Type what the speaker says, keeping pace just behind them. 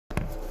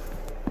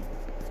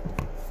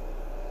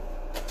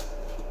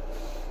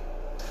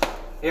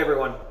Hey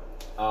everyone,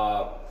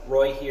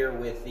 Roy here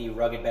with the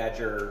Rugged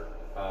Badger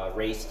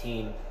race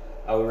team.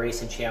 We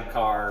race in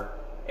ChampCar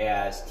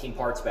as Team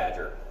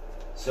PartsBadger.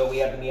 So we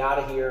have the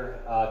Miata here,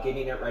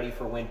 getting it ready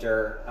for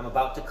winter. I'm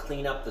about to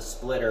clean up the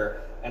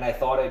splitter, and I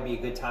thought it'd be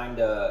a good time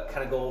to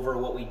kind of go over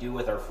what we do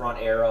with our front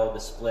aero, the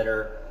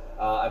splitter.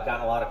 I've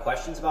gotten a lot of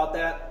questions about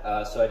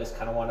that, so I just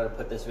kind of wanted to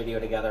put this video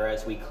together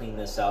as we clean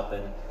this up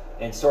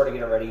and sort of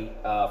get it ready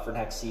for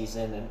next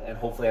season, and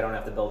hopefully I don't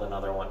have to build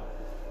another one.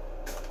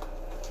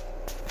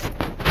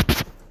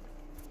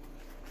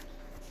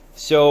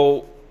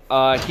 So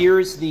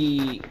here's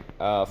the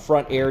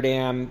front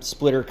Airdam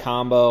splitter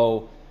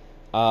combo.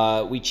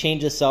 We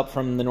changed this up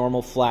from the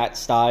normal flat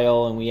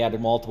style, and we added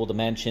multiple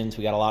dimensions.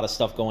 We got a lot of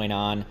stuff going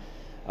on.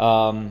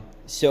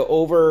 So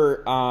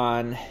over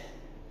on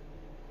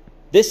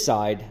this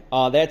side,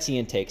 that's the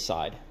intake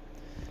side.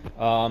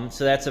 So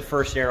that's the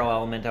first aero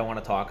element I want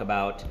to talk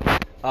about.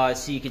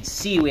 So you can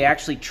see we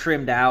actually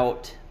trimmed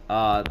out.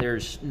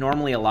 There's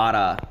normally a lot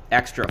of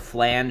extra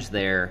flange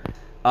there.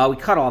 We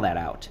cut all that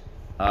out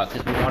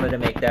because we wanted to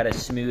make that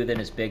as smooth and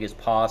as big as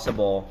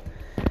possible.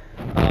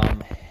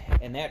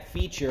 And that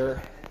feature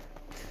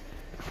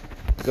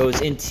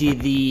goes into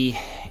the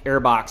air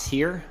box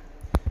here,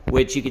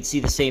 which you can see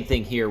the same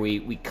thing here.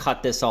 We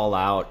cut this all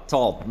out. It's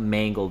all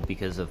mangled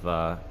because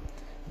of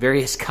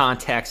various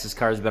contacts. This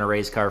car's been a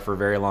race car for a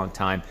very long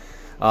time.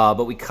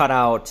 But we cut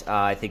out,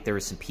 I think there were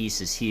some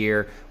pieces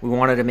here. We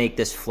wanted to make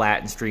this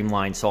flat and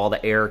streamlined so all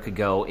the air could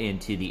go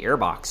into the air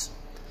box.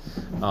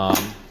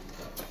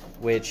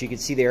 Which you can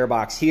see the air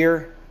box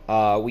here.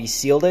 We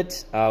sealed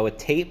it with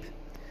tape,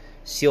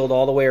 sealed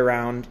all the way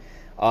around.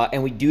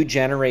 And we do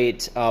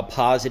generate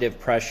positive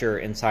pressure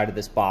inside of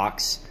this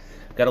box.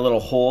 Got a little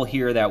hole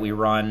here that we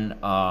run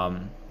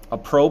a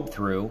probe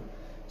through,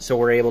 so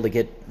we're able to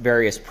get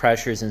various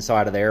pressures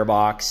inside of the air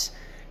box.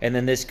 And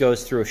then this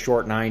goes through a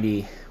short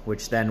 90,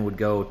 which then would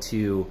go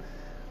to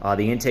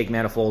the intake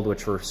manifold,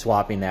 which we're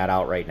swapping that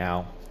out right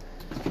now.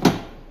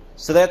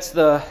 So that's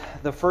the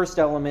first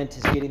element,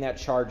 is getting that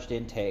charged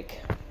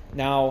intake.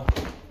 Now,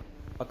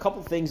 a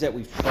couple things that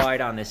we've tried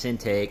on this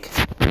intake.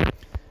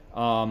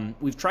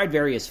 We've tried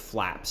various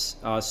flaps.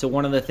 So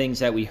one of the things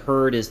that we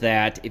heard is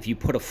that if you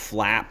put a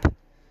flap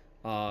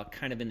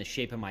kind of in the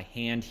shape of my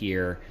hand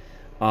here,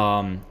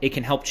 it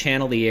can help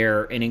channel the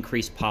air and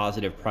increase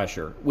positive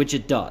pressure, which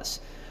it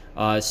does.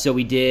 So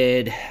we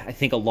did, I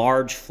think, a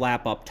large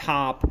flap up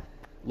top,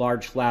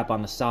 large flap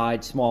on the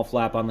side, small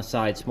flap on the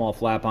side, small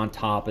flap on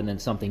top, and then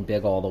something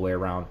big all the way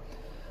around.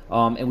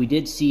 And we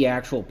did see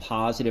actual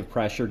positive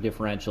pressure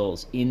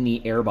differentials in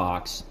the air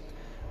box.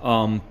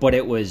 But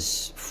it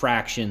was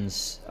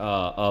fractions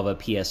of a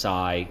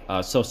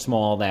PSI, so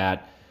small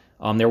that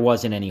there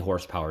wasn't any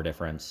horsepower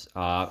difference.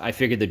 I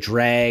figured the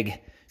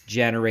drag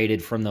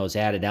generated from those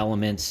added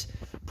elements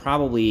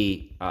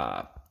probably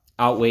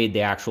outweighed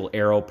the actual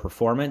aero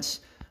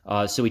performance.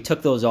 So we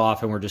took those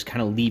off and we're just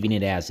kind of leaving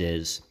it as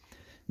is.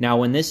 Now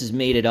when this is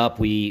mated up,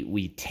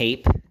 we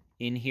tape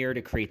in here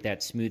to create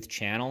that smooth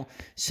channel.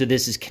 So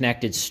this is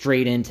connected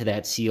straight into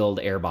that sealed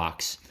air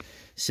box.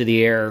 So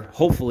the air,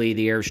 hopefully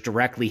the air is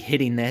directly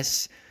hitting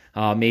this.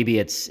 Maybe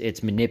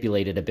it's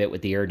manipulated a bit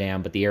with the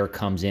Airdam, but the air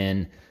comes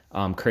in,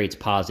 creates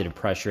positive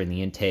pressure in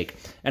the intake.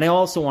 And I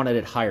also wanted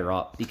it higher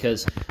up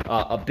because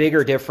a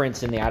bigger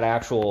difference in that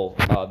actual,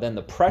 than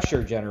the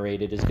pressure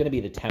generated is going to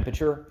be the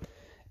temperature.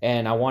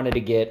 And I wanted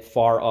to get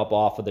far up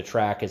off of the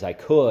track as I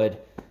could,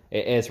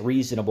 as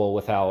reasonable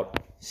without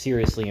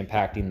seriously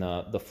impacting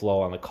the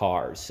flow on the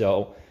cars.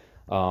 So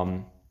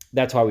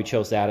that's why we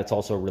chose that. It's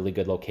also a really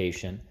good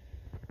location.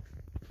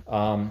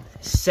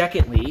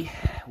 Secondly,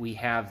 we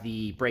have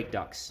the brake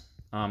ducts.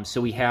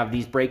 So we have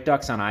these brake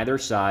ducts on either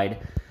side.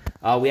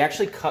 We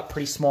actually cut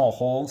pretty small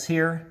holes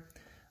here.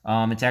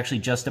 It's actually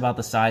just about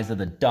the size of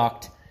the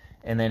duct.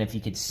 And then if you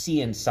could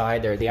see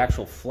inside there, the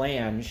actual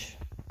flange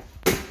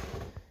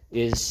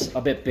is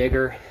a bit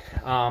bigger.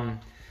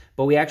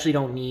 But we actually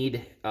don't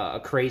need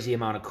a crazy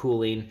amount of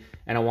cooling.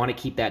 And I want to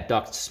keep that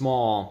duct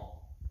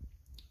small,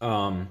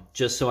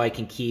 just so I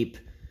can keep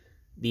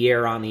the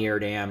air on the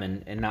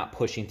Airdam and not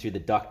pushing through the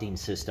ducting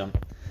system.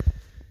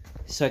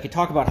 So I could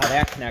talk about how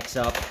that connects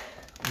up.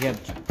 We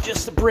have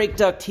just the brake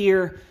duct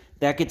here.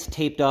 That gets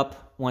taped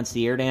up once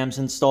the Airdam's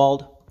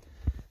installed.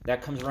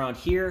 That comes around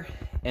here,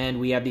 and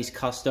we have these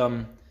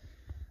custom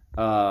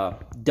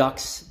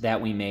ducts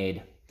that we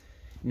made.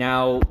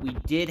 Now, we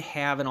did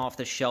have an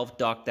off-the-shelf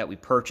duct that we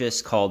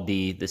purchased called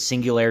the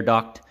Singular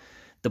duct.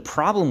 The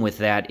problem with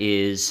that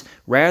is,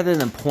 rather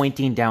than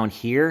pointing down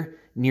here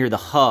near the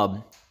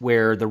hub,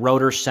 where the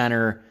rotor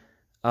center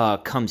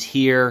comes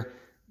here,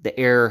 the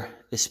air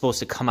is supposed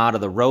to come out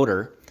of the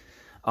rotor.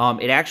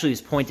 It actually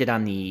is pointed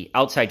on the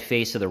outside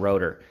face of the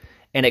rotor.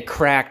 And it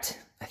cracked,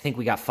 I think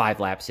we got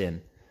 5 laps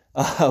in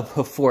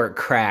before it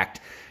cracked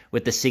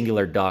with the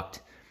Singular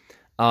duct.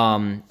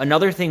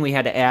 Another thing we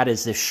had to add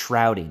is this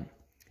shrouding.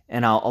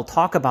 And I'll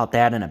talk about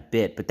that in a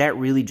bit, but that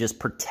really just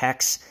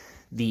protects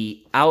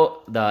the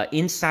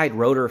inside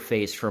rotor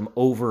face from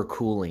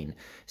overcooling.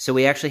 So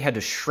we actually had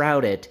to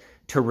shroud it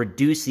to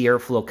reduce the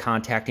airflow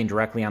contacting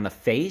directly on the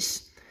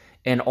face,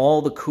 and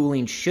all the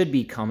cooling should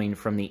be coming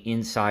from the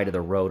inside of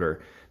the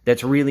rotor.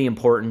 That's really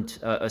important,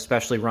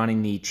 especially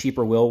running the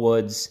cheaper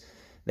Willwoods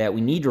that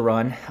we need to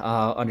run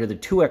under the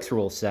 2X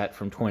rule set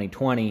from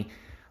 2020.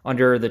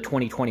 Under the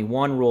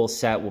 2021 rule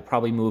set, we'll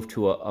probably move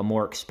to a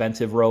more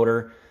expensive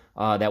rotor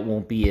that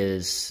won't be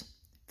as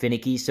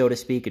finicky, so to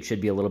speak. It should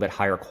be a little bit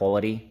higher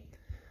quality.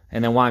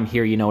 And then while I'm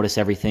here, you notice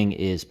everything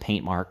is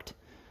paint marked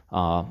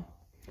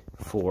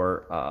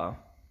for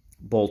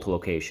bolt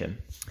location.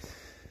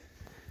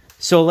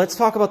 So let's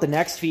talk about the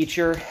next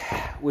feature,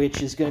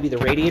 which is going to be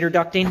the radiator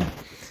ducting,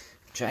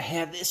 which I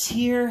have this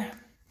here.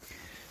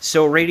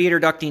 So radiator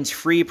ducting's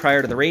free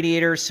prior to the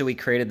radiator, so we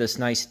created this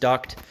nice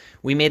duct.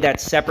 We made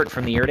that separate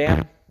from the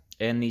Airdam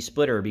and the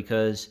splitter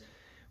because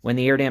when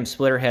the Airdam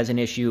splitter has an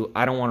issue,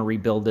 I don't want to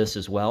rebuild this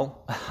as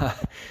well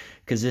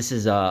because this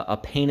is a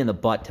pain in the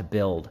butt to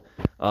build,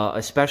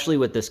 especially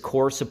with this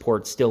core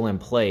support still in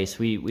place.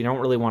 We don't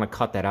really want to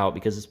cut that out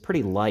because it's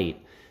pretty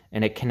light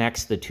and it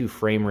connects the two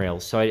frame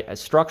rails. So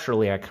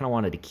structurally, I kind of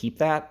wanted to keep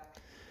that,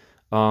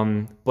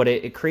 but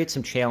it creates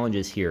some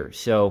challenges here.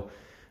 So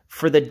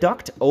for the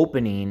duct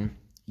opening,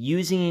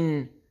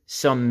 using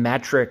some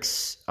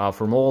metrics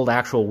from old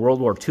actual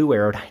World War II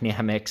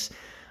aerodynamics,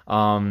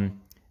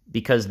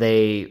 because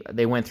they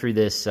went through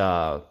this,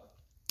 all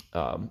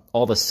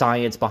the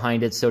science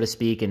behind it, so to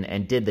speak,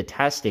 and did the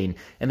testing,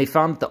 and they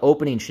found that the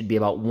opening should be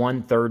about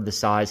 1/3 the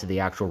size of the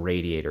actual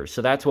radiator.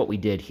 So that's what we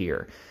did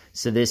here.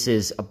 So this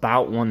is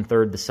about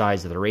 1/3 the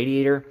size of the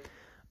radiator.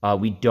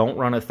 We don't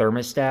run a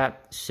thermostat,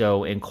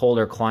 so in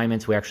colder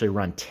climates, we actually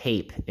run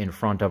tape in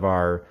front of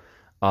our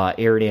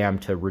Airdam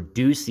to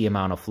reduce the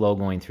amount of flow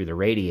going through the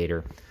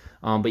radiator.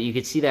 But you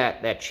can see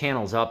that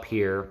channel's up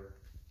here,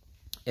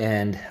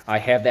 and I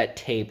have that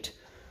taped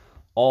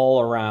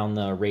all around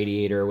the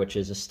radiator, which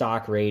is a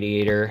stock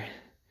radiator.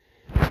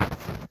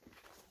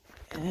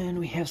 And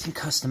we have some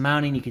custom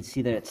mounting. You can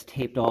see that it's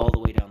taped all the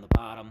way down the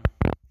bottom.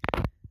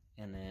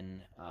 And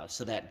then,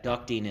 so that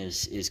ducting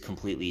is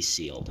completely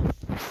sealed.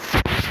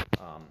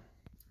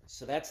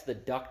 So that's the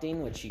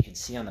ducting, which you can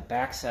see on the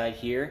back side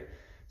here.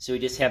 So we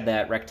just have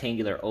that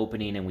rectangular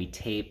opening and we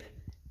tape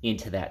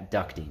into that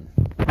ducting.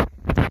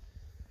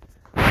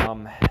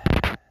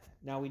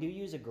 Now we do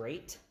use a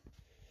grate.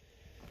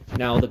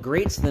 Now the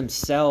grates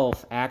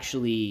themselves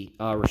actually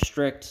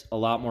restrict a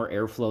lot more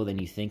airflow than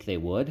you think they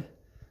would.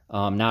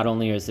 Not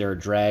only is there a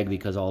drag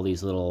because all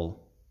these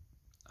little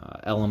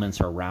elements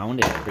are round,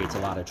 it creates a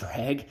lot of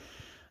drag,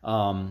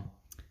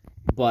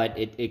 but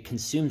it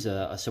consumes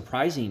a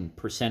surprising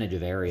percentage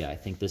of area. I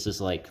think this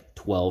is like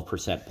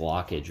 12%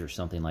 blockage or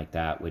something like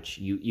that, which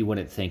you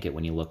wouldn't think it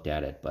when you looked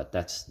at it, but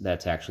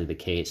that's actually the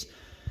case.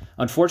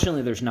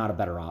 Unfortunately, there's not a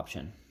better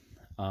option.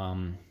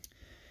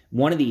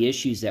 One of the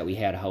issues that we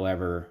had,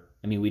 however,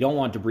 I mean, we don't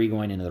want debris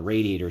going into the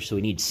radiator, so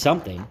we need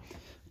something,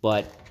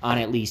 but on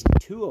at least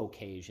 2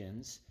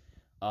 occasions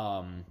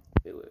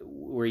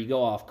where you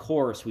go off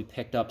course, we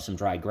picked up some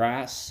dry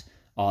grass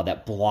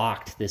that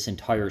blocked this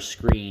entire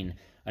screen.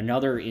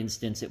 Another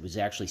instance, it was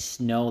actually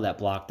snow that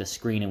blocked the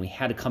screen, and we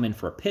had to come in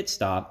for a pit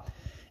stop.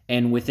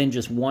 And within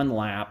just 1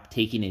 lap,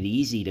 taking it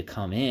easy to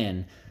come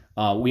in,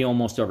 we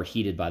almost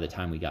overheated by the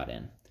time we got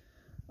in.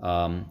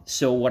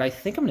 So what I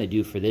think I'm going to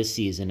do for this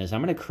season is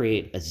I'm going to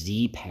create a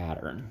Z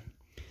pattern.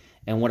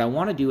 And what I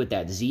want to do with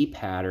that Z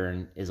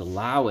pattern is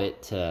allow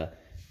it to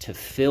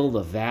fill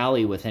the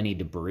valley with any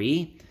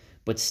debris,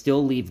 but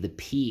still leave the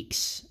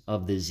peaks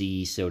of the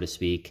Z, so to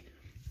speak,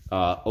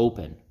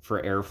 open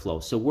for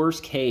airflow. So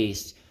worst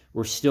case,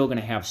 we're still going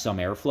to have some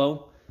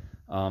airflow.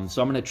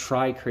 So I'm going to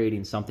try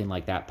creating something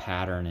like that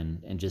pattern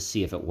and just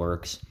see if it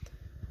works.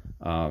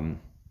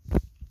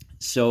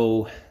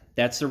 So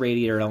that's the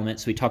radiator element.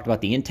 So we talked about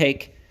the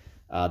intake,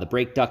 the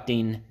brake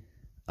ducting,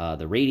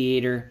 the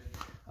radiator.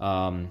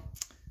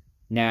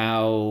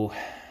 Now,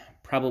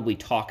 probably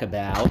talk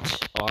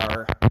about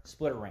our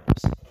splitter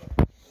ramps.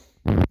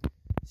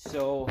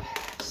 So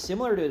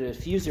similar to the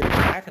diffuser in the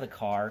back of the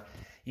car,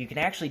 you can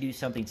actually do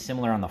something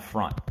similar on the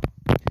front.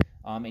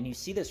 And you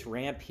see this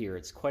ramp here,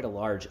 it's quite a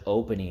large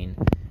opening,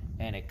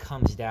 and it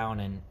comes down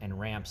and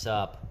ramps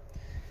up.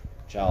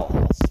 Which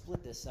I'll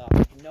split this up.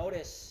 You can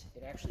notice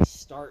it actually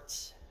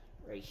starts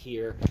right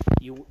here.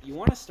 You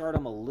want to start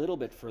them a little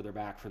bit further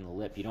back from the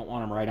lip. You don't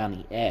want them right on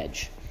the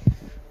edge.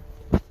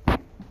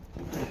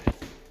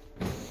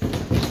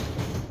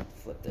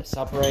 Flip this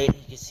upright.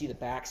 You can see the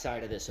back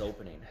side of this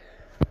opening.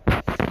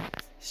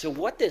 So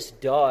what this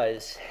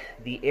does,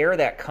 the air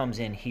that comes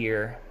in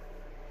here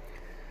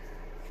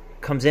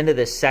comes into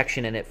this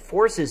section and it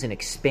forces an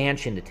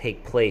expansion to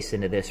take place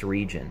into this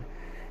region.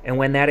 And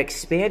when that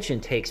expansion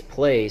takes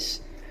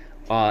place,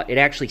 it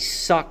actually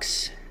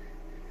sucks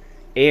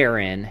air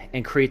in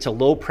and creates a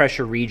low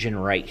pressure region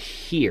right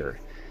here.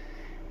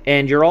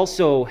 And you're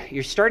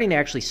starting to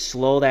actually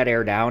slow that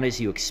air down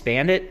as you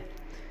expand it,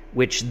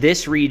 which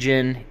this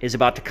region is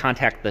about to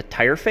contact the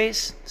tire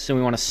face. So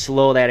we want to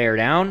slow that air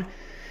down.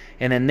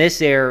 And then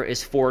this air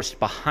is forced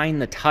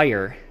behind the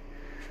tire.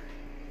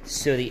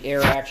 So the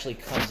air actually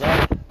comes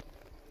up,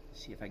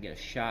 see if I get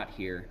a shot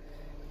here.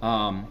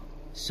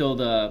 So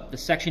the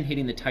section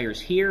hitting the tires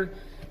here,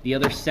 the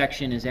other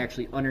section is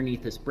actually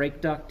underneath this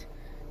brake duct,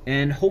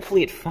 and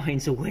hopefully it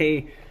finds a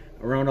way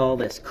around all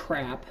this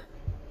crap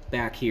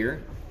back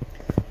here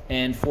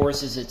and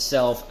forces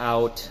itself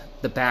out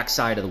the back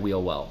side of the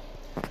wheel well.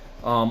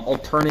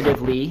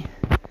 Alternatively,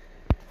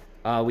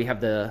 we have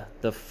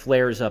the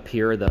flares up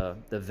here, the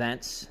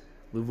vents,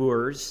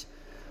 louvers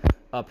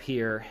up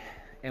here,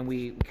 and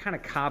we kind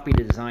of copied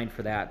the design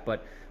for that.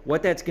 But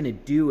what that's going to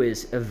do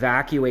is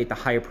evacuate the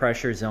high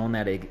pressure zone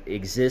that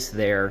exists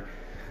there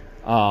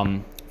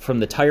from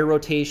the tire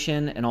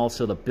rotation and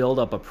also the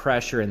buildup of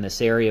pressure in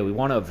this area. We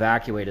want to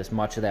evacuate as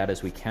much of that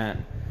as we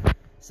can.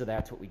 So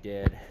that's what we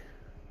did.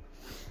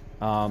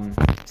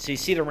 So you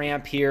see the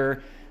ramp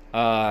here.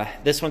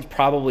 This one's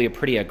probably a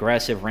pretty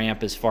aggressive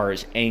ramp as far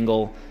as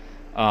angle.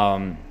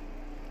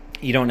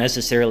 You don't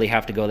necessarily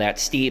have to go that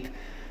steep,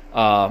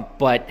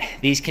 but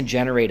these can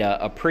generate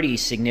a pretty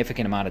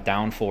significant amount of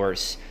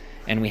downforce,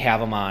 and we have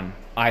them on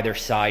either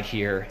side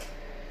here.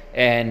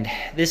 And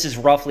this is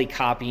roughly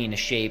copying a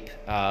shape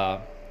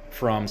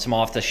from some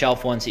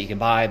off-the-shelf ones that you can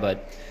buy,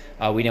 but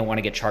we didn't want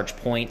to get charged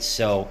points,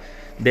 so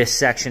this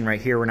section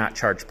right here we're not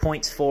charged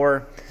points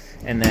for.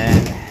 And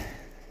then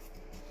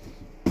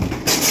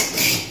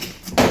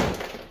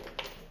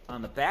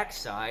on the back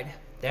side,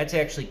 that's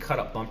actually cut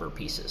up bumper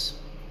pieces.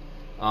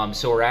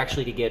 So we're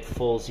actually to get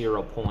full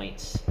 0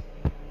 points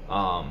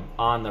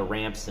on the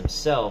ramps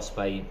themselves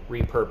by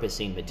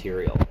repurposing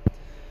material.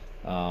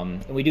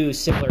 And we do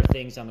similar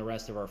things on the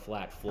rest of our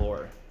flat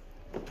floor.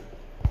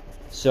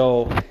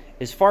 So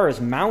as far as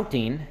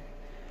mounting,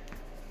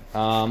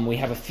 we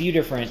have a few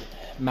different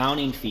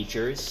mounting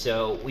features.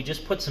 So we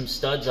just put some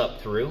studs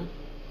up through.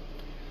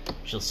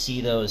 You'll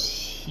see those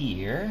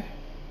here.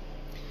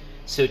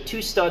 So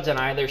 2 studs on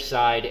either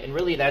side, and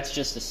really that's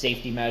just a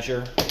safety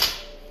measure.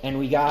 And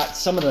we got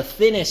some of the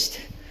thinnest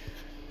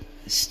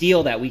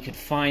steel that we could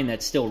find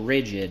that's still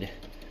rigid.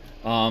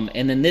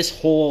 And then this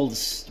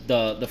holds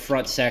the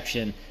front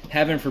section.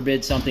 Heaven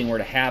forbid something were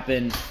to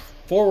happen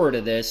forward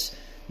of this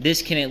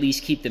can at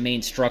least keep the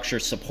main structure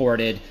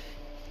supported.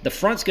 The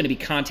front's going to be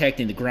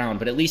contacting the ground,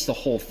 but at least the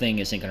whole thing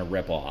isn't going to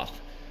rip off.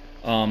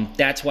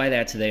 That's why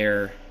that's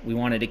there. We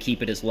wanted to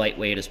keep it as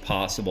lightweight as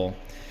possible.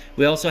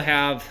 We also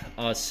have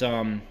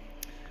some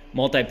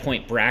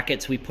multi-point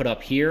brackets we put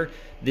up here.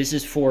 This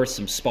is for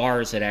some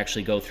spars that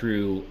actually go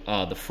through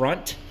the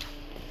front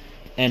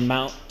and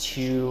mount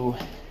to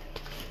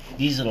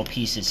these little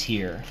pieces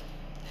here.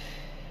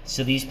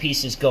 So these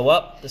pieces go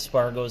up, the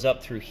spar goes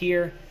up through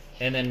here,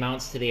 and then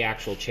mounts to the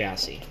actual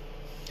chassis.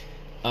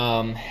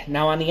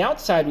 Now on the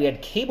outside, we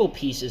had cable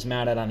pieces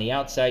mounted on the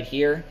outside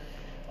here,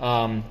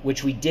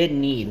 which we did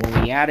need.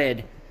 When we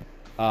added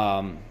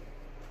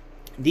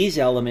these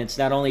elements,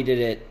 not only did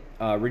it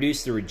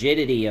reduce the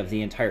rigidity of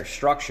the entire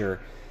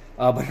structure,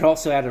 but it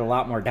also added a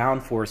lot more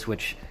downforce,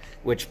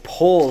 which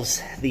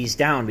pulls these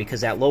down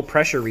because that low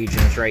pressure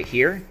region is right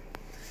here.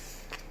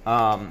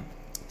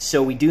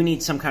 So we do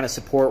need some kind of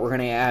support. We're going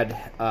to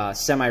add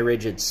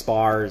semi-rigid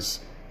spars.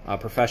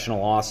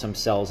 Professional Awesome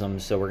sells them,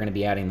 so we're going to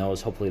be adding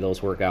those. Hopefully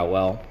those work out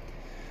well.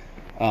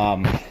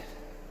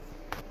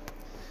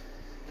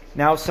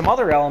 Now some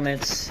other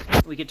elements,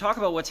 we could talk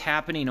about what's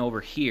happening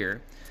over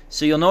here.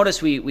 So you'll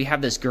notice we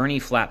have this gurney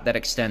flap that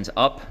extends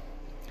up.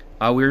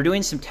 We were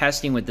doing some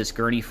testing with this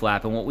gurney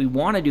flap, and what we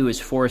want to do is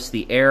force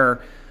the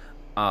air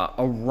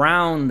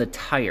around the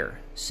tire.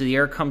 So the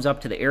air comes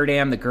up to the air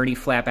dam, the gurney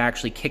flap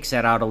actually kicks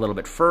that out a little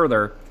bit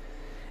further.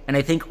 And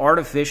I think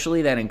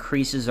artificially that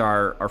increases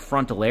our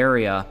frontal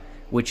area,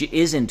 which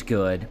isn't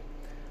good.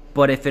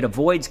 But if it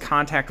avoids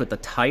contact with the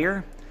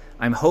tire,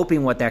 I'm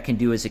hoping what that can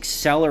do is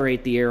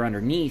accelerate the air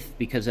underneath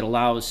because it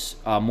allows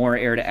more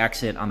air to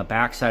exit on the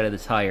back side of the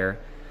tire.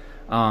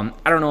 I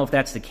don't know if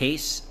that's the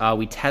case.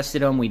 We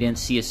tested them. We didn't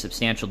see a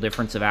substantial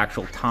difference of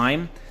actual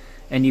time.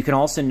 And you can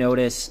also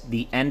notice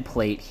the end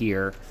plate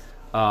here.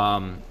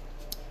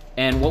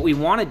 And what we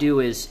want to do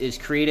is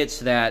create it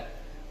so that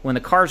when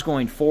the car's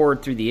going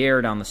forward through the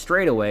air down the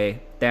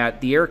straightaway,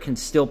 that the air can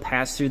still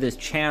pass through this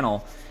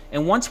channel.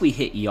 And once we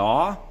hit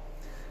yaw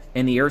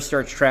and the air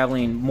starts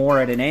traveling more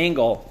at an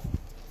angle,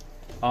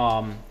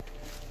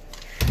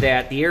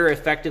 that the air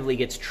effectively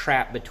gets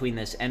trapped between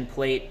this end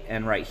plate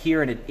and right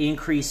here, and it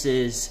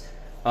increases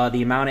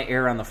the amount of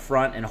air on the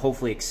front and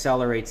hopefully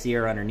accelerates the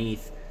air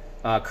underneath,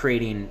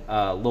 creating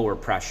lower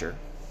pressure.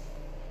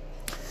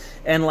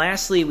 And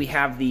lastly, we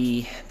have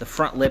the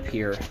front lip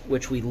here,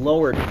 which we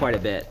lowered quite a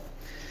bit.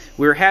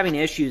 We were having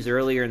issues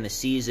earlier in the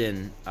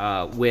season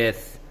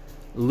with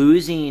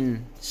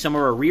losing some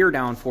of our rear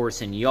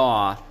downforce and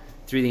yaw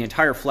through the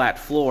entire flat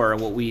floor.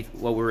 And what we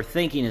were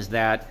thinking is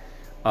that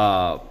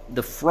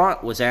the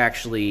front was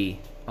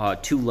actually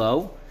too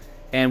low,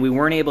 and we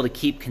weren't able to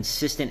keep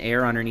consistent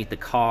air underneath the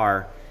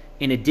car.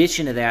 In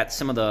addition to that,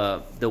 some of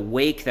the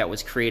wake that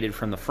was created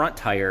from the front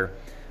tire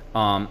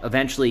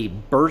eventually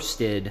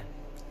bursted,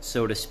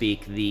 so to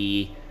speak,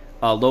 the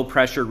low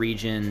pressure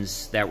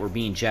regions that were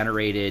being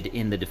generated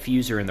in the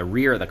diffuser in the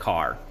rear of the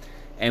car.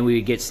 and we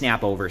would get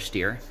snap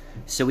oversteer.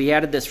 So we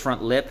added this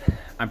front lip.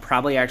 I'm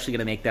probably actually going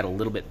to make that a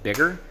little bit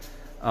bigger,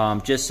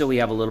 just so we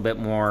have a little bit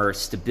more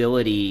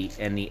stability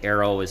and the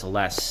aero is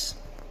less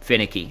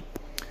finicky.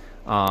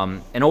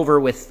 And over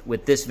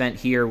with this vent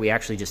here, we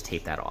actually just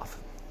tape that off.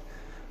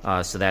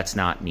 So that's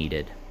not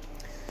needed.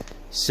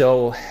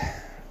 So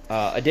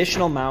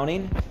additional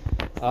mounting,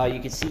 you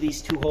can see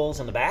these 2 holes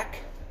in the back.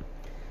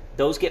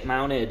 Those get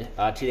mounted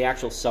to the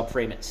actual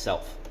subframe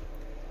itself.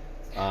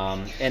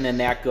 And then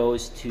that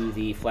goes to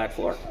the flat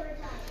floor.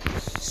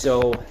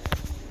 So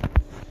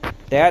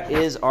that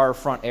is our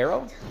front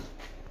aero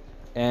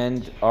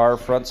and our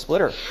front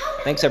splitter.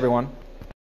 Thanks, everyone.